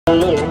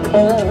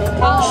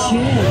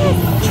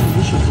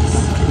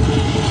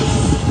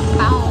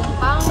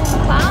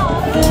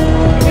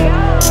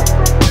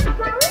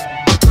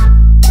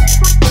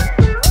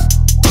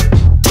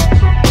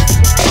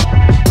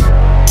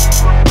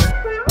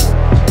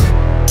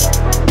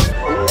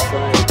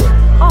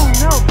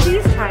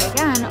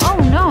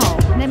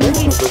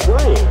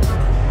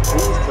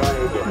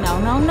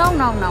no,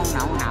 no, no,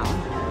 no, no.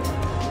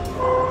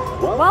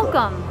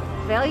 Welcome,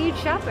 valued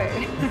shopper.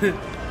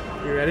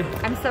 You ready?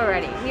 I'm so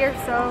ready. We are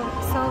so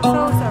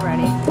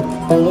ready.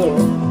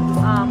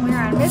 We're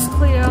on Miss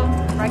Cleo,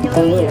 regular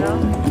Cleo.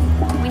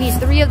 We need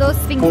 3 of those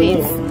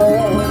sphinxes.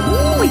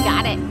 Ooh, we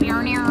got it.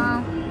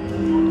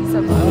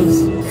 So close.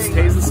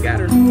 Pays the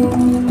scatter.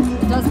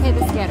 It does pay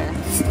the scatter.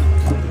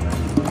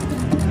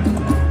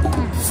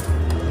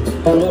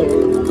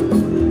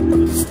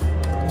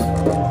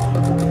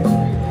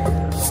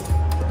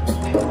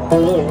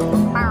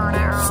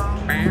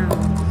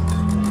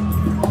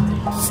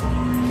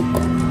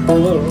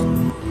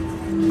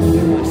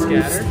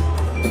 Scatter.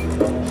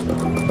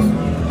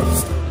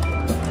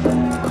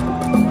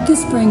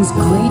 This brings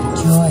great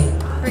joy.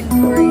 Brings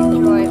great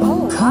joy.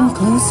 Oh, come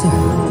closer.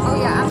 Oh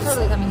yeah, I'm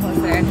totally coming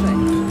closer actually.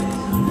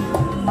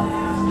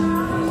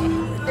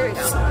 There we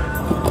go.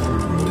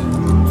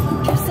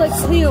 Just like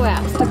Cleo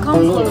asked to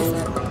come closer.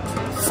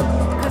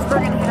 Because we're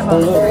gonna hit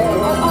about 3.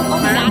 Oh, we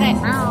got it.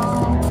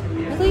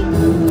 Really?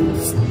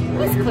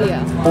 Miss Cleo.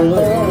 Oh,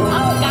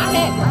 got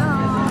it.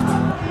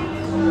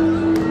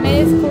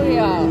 Miss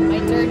Cleo, my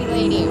dirty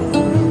lady.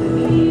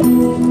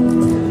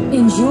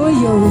 Enjoy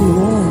your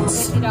rewards.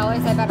 $50,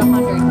 I bet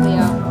 100,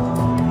 Cleo.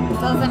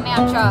 Doesn't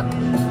match up.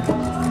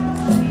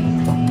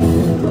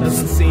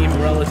 Doesn't seem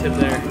relative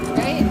there.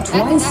 Right?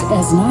 Twice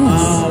as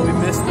nice. Oh, we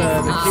missed the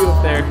cue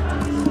up there.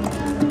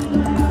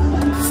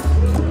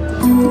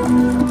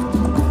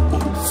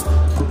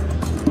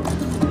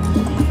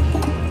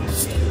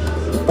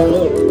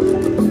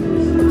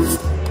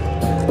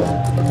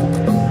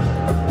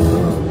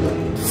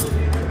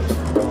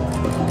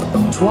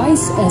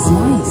 Twice as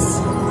nice.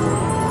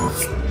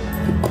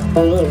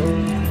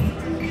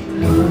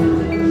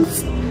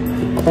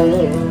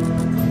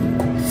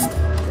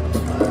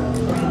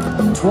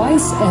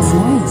 Twice as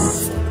nice.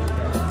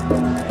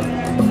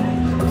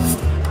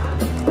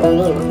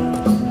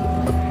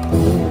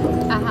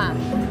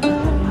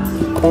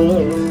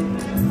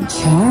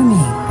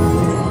 Charming.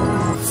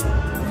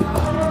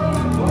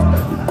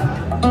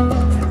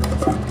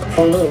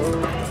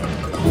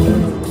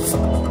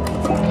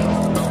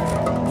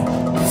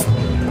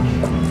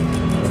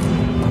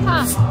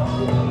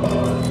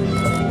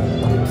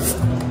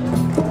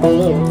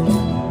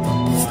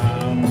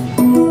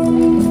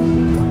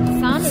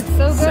 Sounded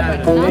so good,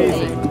 but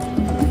nothing.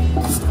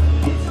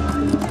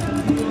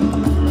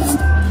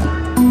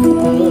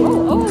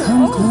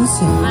 Come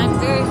closer. I'm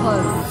very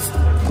close.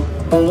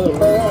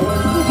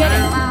 Get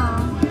it.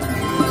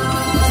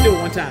 Let's do it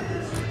one time.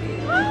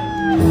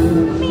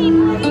 Mean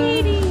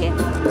lady.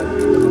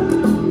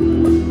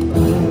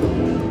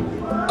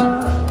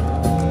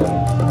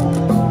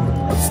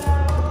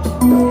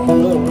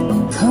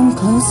 Come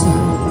closer.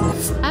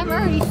 I'm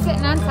already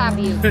sitting on top of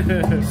you.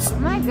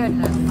 My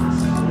goodness.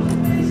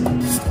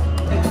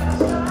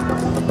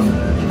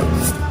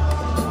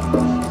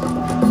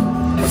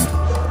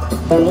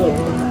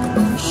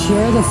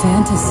 Share the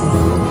fantasy.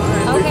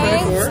 Okay.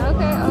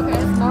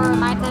 It's more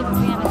my type of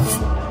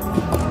fantasy.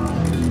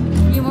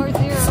 Few more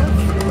zeros.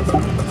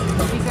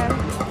 You go.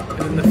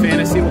 And then the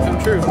fantasy will come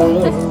true.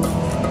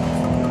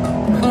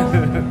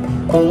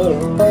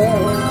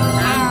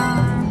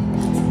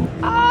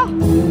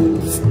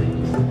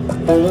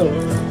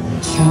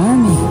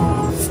 Charming.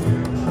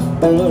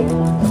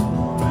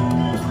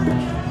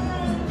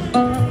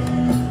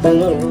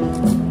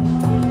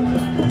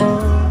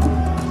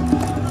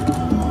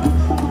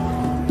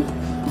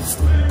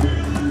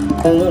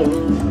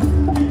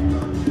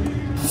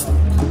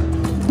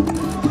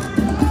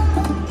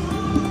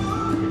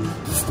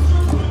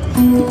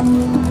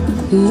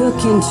 Look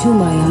into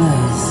my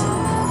eyes.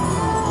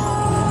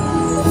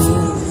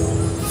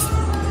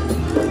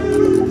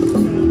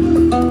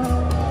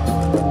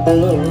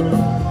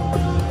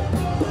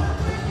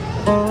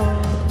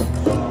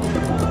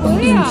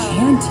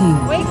 Enchanting.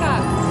 Wake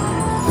up.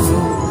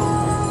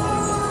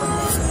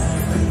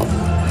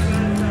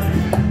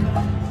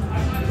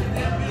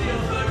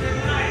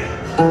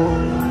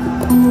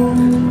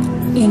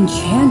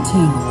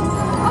 Enchanting.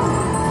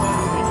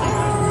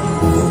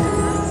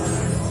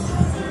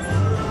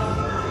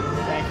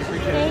 Thank you,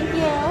 appreciate it. Thank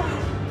you.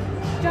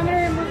 Do you want me to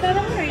remove that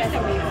one or you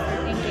still leave?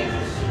 Thank you.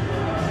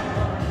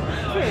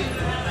 Cheers.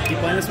 You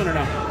playing this one or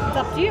no? It's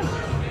up to you.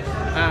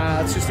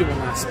 Let's just do one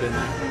last spin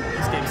now.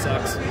 This game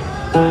sucks.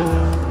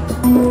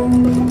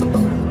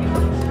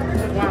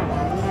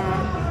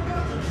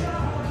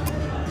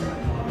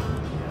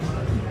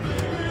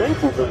 Thank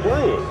you for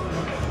playing.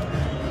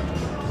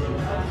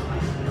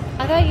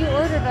 I thought you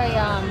ordered a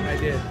I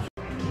did.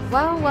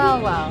 Well.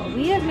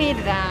 We have made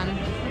it on.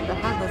 What the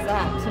heck was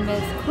that? To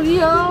Miss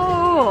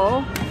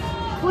Cleo.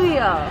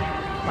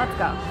 Let's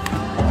go.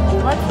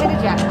 Let's hit a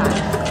jackpot.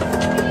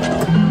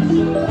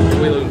 What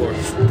are we looking for?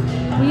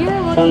 We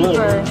are looking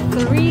for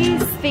 3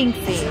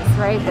 sphinxes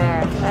right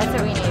there. That's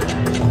what we need.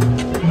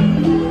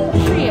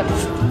 3 of them.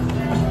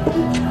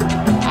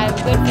 I have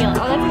a good feeling.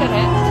 Oh, that's a good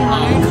hit.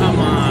 200. Oh, come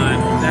on.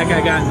 That guy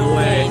got in the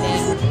way. Yeah, he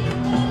did.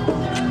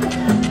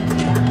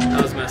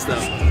 That was messed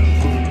up.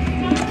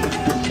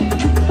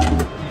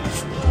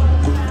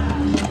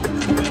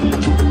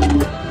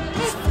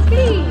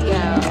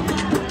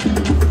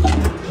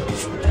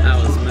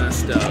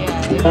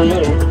 Share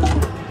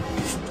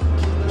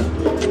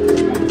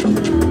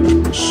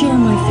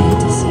my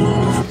fantasy.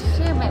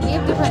 Sure, man. We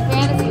have different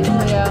fantasies,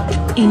 Cleo.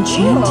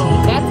 Enchanting.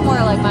 Ooh, that's more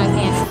like my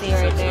fantasy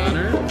right there.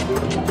 Honor.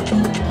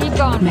 Keep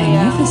going, Cleo.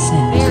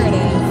 Magnificent. There it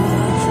is.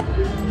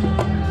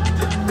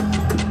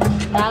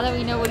 Now that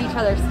we know what each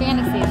other's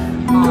fantasies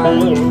are,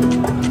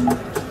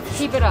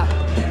 keep it up.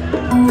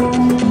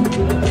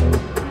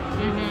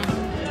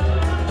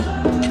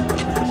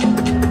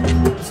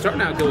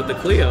 Starting out good with the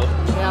Cleo.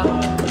 Yeah.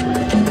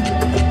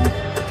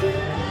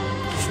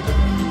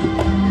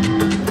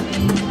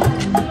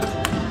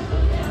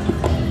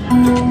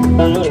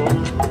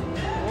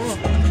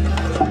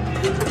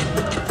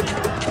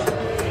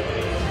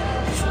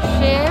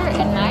 Share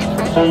and night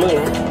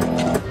treasure.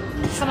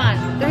 Come on,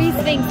 3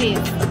 Sphinxes.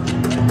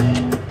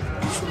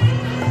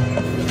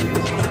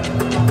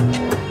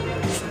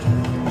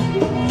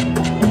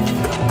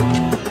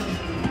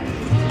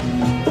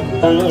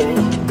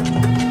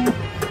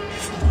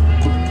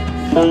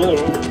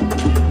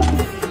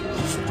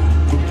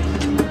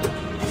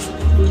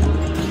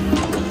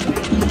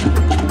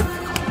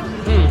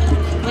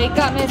 Wake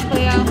up, Miss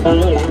Cleo.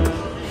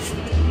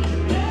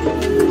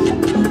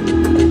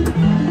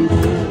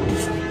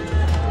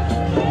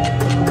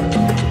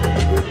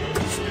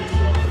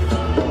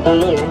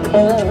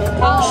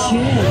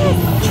 Share my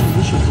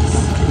treasures.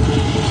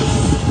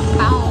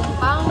 Bow,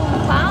 bow,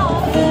 bow.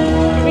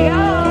 Here we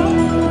go.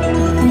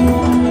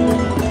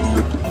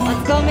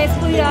 Let's go, Miss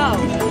Cleo.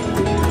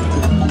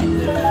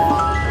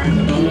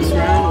 Bonus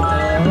round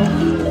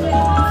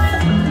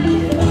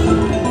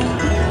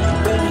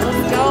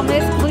Let's go,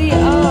 Miss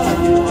Cleo.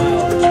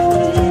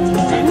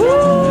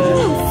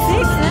 Woo!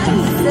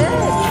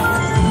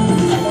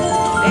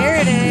 696. There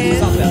it is.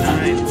 Something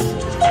nines.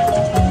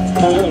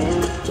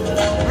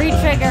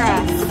 Re-trigger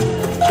us.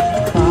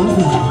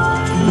 Bravo.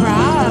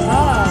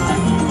 Bravo.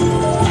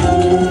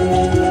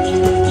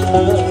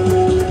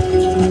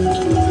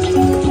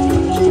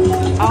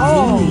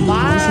 Oh,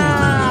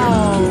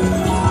 wow.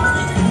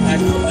 That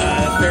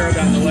Pharaoh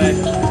got in the way.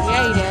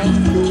 Yeah, you did.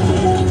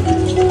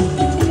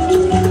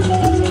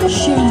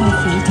 Share my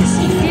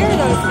fantasy. Hear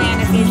those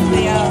fantasies,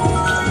 Cleo.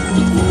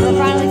 We're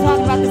finally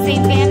talking about the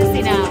same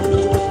fantasy now.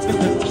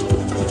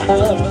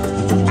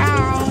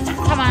 Ow.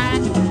 Come on.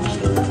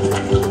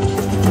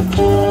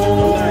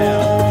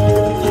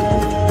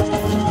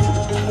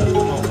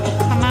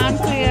 Come on,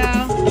 Cleo.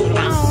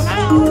 Ow, ow,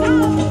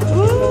 ow.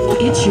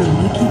 Ooh. It's your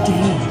lucky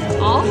day.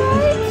 All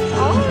right.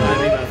 All I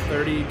think right. about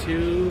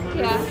 3200.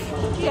 Yeah.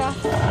 Yeah.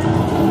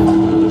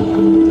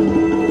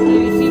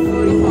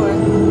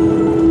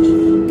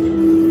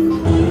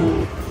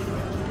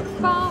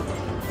 3244. Bow.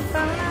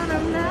 Bow, no, no,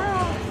 no.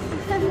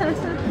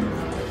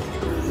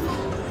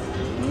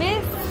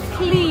 Miss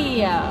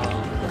Cleo.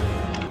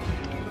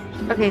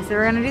 Okay, so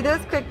we're gonna do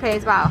those quick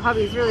pays. Wow,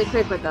 hubby's really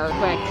quick with those.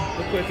 Quick.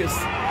 The quickest.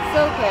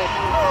 So quick.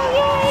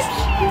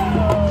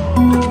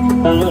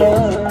 I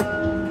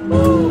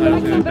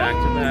was going back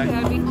to back.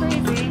 That'd be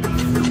crazy.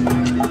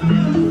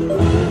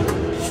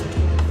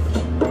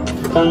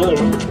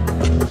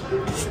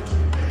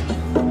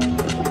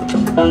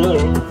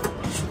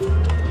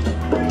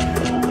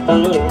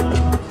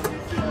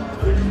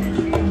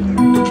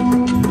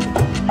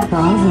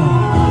 Bravo.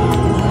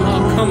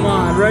 Oh, come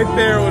on. Right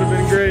there would have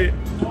been great.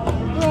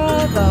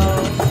 Bravo.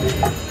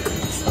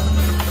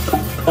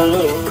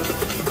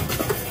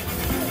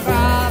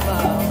 Bravo.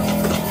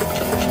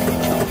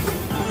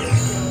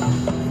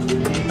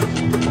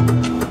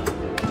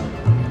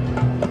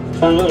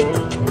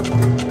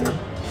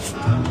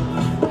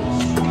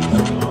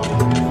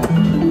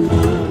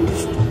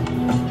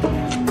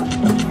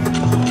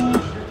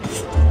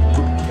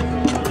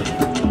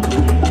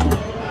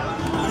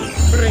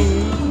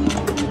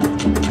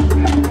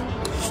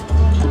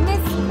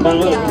 Miss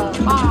Cleo.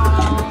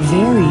 Aw.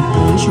 Very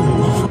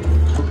pleasurable.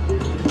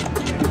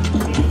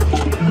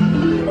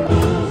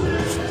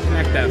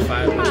 Connect that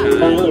 5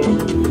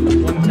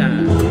 one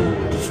time.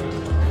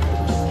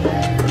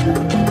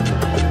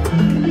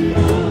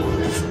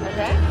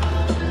 Okay.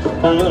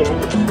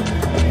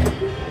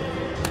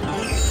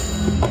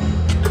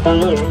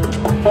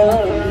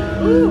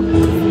 Ooh,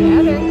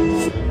 together.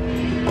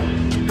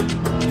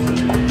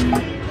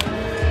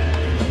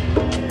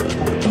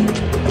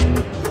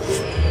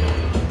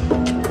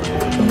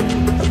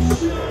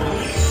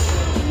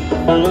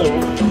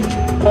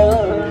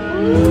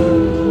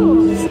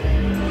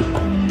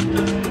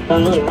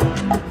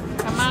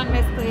 Come on,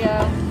 Miss Cleo.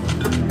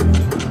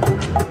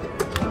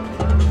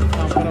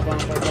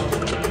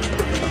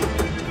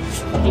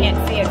 Can't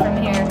see it from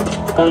here.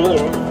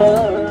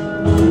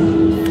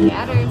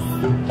 Scatters.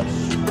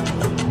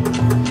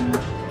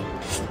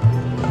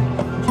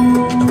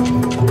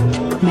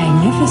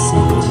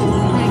 Magnificent.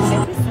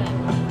 Magnificent.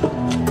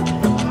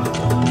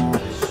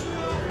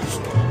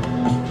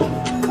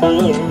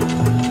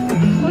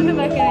 What am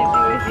I gonna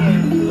do with you?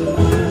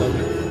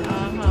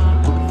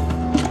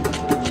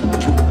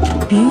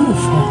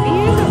 Beautiful.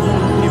 Beautiful.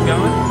 Keep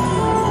going.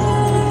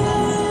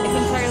 It's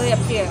entirely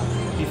up to you.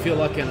 You feel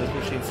lucky on this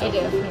machine, so. I do,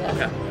 yeah.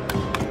 Okay.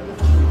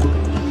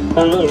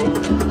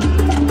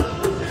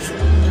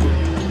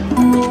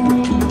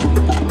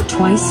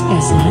 Twice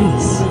as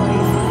nice.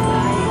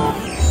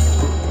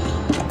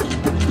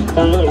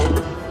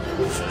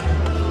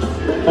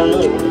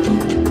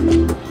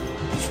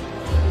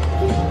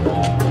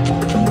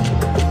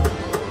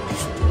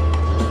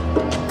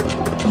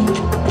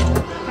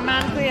 Come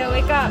on, Cleo,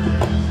 wake up.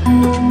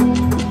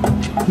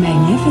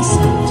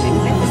 Magnificent.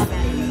 Magnificent.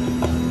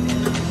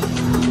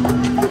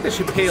 I think they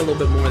should pay a little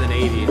bit more than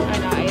 80. I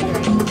know, I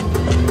agree.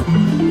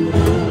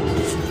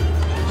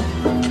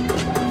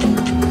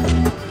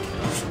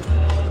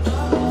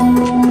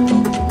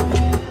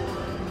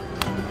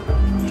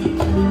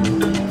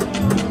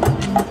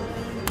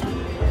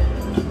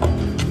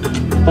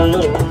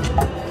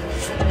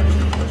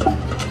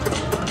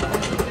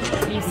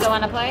 You still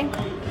want to play?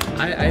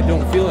 I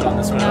don't feel it on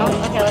this one. No?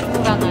 Okay, let's move